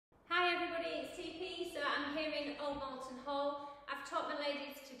my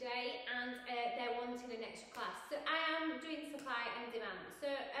ladies today and they're wanting an extra class. So I am doing supply and demand. So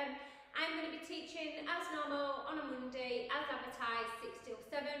I'm going to be teaching as normal on a Monday, as advertised, 6 till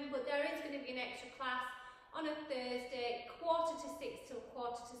 7, but there is going to be an extra class on a Thursday, 5:45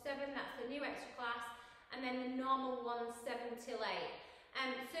 till 6:45, that's the new extra class, and then the normal one, 7 till 8.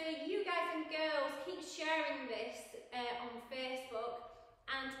 So you guys and girls keep sharing this on Facebook,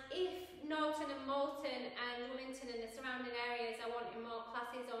 and if Norton and Moulton and Willington and the surrounding areas are wanting more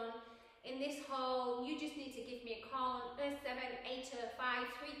classes on in this hall, you just need to give me a call on 07805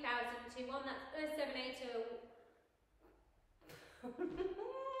 3021, that's 07805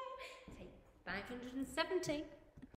 570.